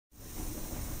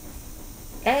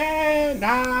And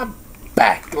I'm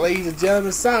back, ladies and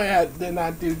gentlemen. Sorry I did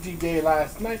not do GTA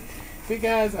last night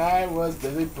because I was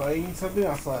busy playing something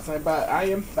else last night. But I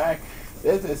am back.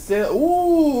 This is silly.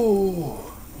 Ooh,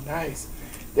 nice.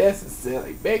 This is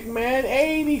silly. Big Man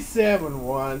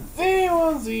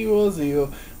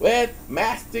 871000 with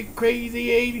Master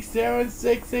Crazy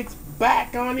 8766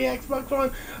 back on the Xbox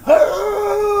One.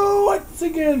 Oh, once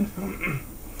again.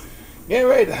 Get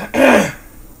ready to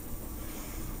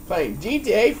playing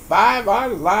GTA 5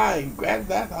 online. Grand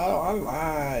Theft Auto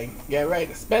online. Get ready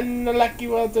to spend the lucky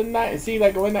wheel tonight and see if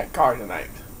I can win that car tonight.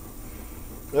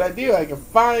 What I do, I can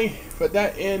finally put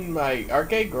that in my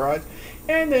arcade garage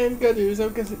and then go do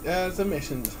some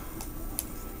missions.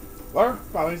 Or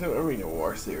probably some Arena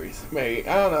War series. Maybe.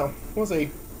 I don't know. We'll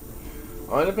see.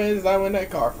 All depends if I win that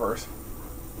car first.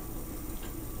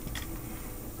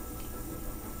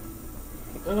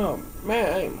 Oh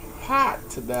man, I'm hot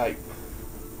tonight.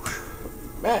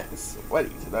 Man, it's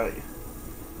sweaty tonight.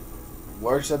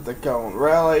 Worship the cone,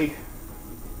 really?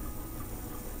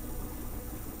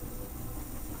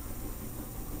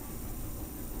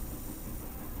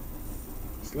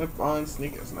 Slip-on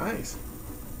sneakers, nice.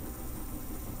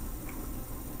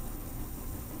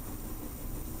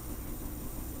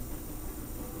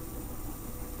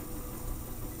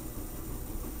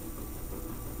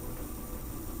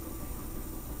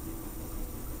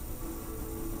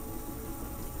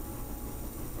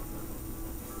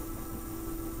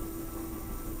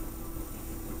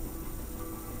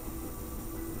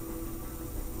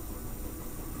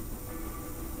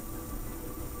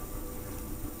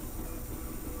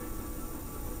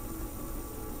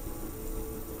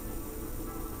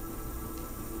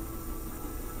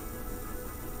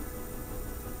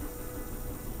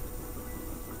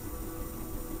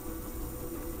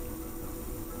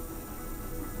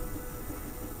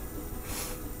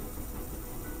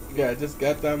 Yeah, I just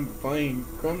got done playing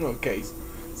Criminal Case.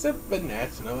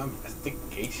 Supernatural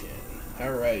Investigation.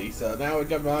 Alrighty, so now we're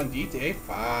jumping on GTA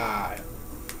 5.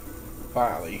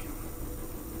 Finally.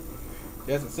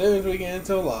 Just as soon as we get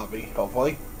into the lobby,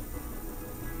 hopefully.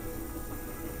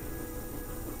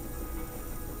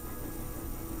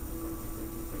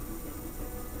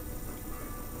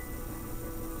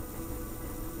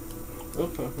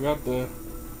 Oops, I forgot the...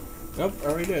 Nope, I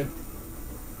already did.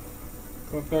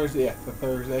 On Thursday, yeah, for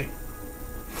Thursday.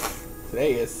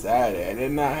 Today is Saturday. I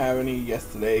did not have any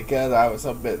yesterday because I was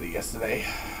so busy yesterday.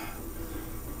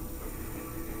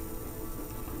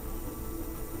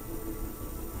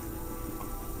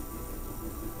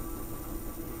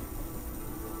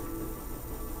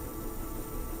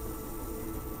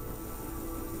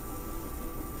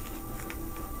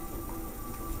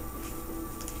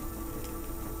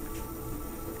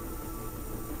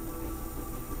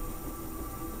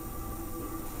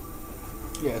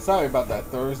 Yeah, sorry about that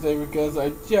Thursday because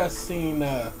I just seen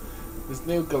this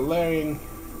new glaring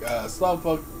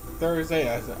Slowpoke Thursday. And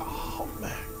I said, oh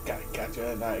man, gotta catch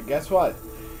it. And guess what?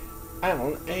 I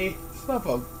own a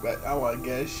Slowpoke, but I want to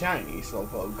get a shiny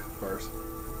Slowpoke first.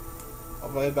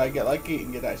 Hopefully, if I get lucky,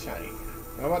 and get that shiny.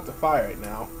 I'm about to fire it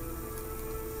now.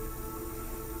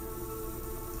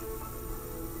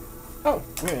 Oh,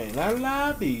 we're in our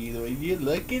lobby. Will you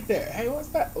look at there? Hey, what's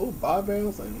that? Oh,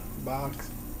 barbells and box.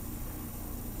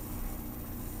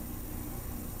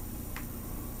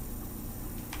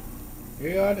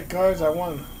 Here are the cars I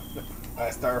won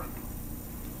last hour.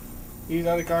 These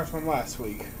are the cars from last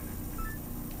week.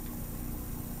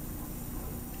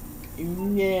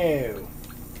 No.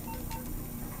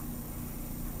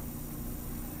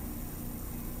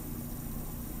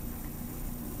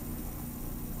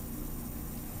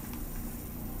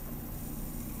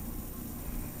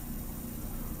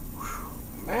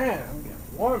 Man, I'm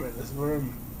getting warm in this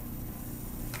room.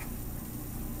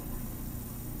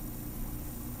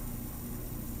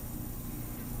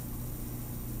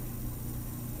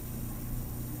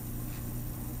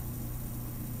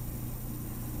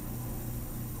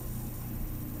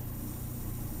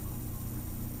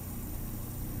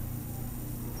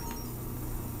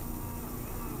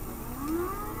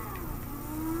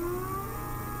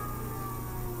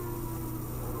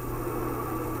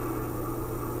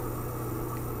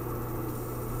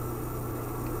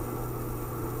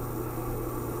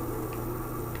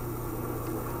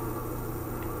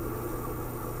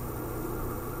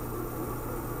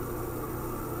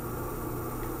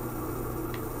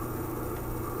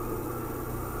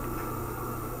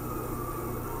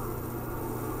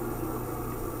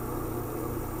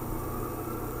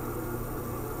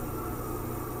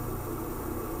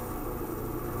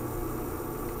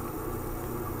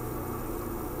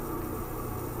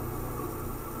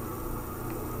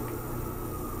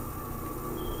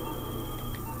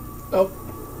 Nope.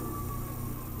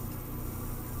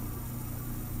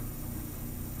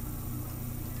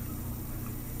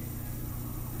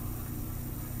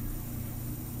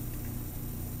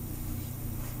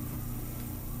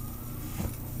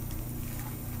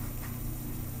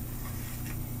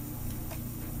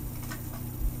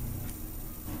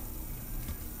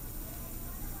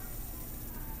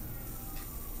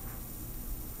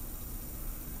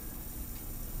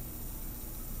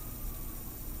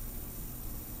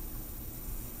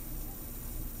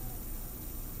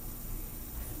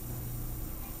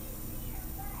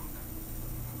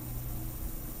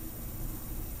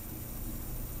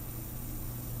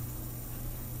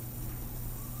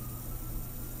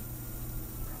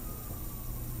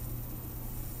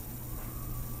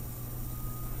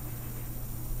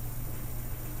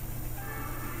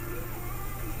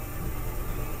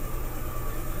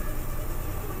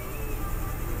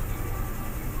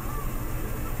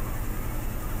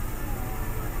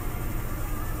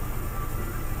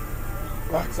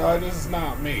 Rockstar, this is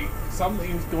not me.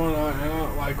 Something's going on. I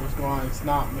don't like what's going on. It's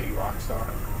not me, Rockstar.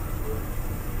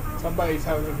 Somebody's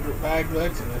having a bad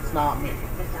glitch, and it's not me.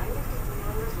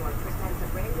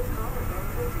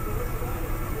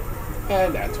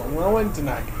 And that's what we're gonna win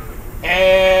tonight. And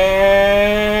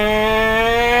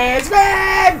it's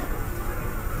bad.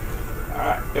 All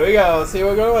right, here we go. Let's see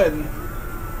what we're gonna win.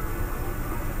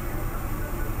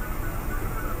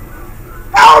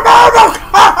 Oh no!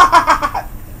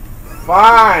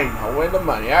 Fine, I'll win the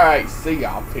money. Alright, see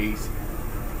y'all. Peace.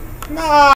 No!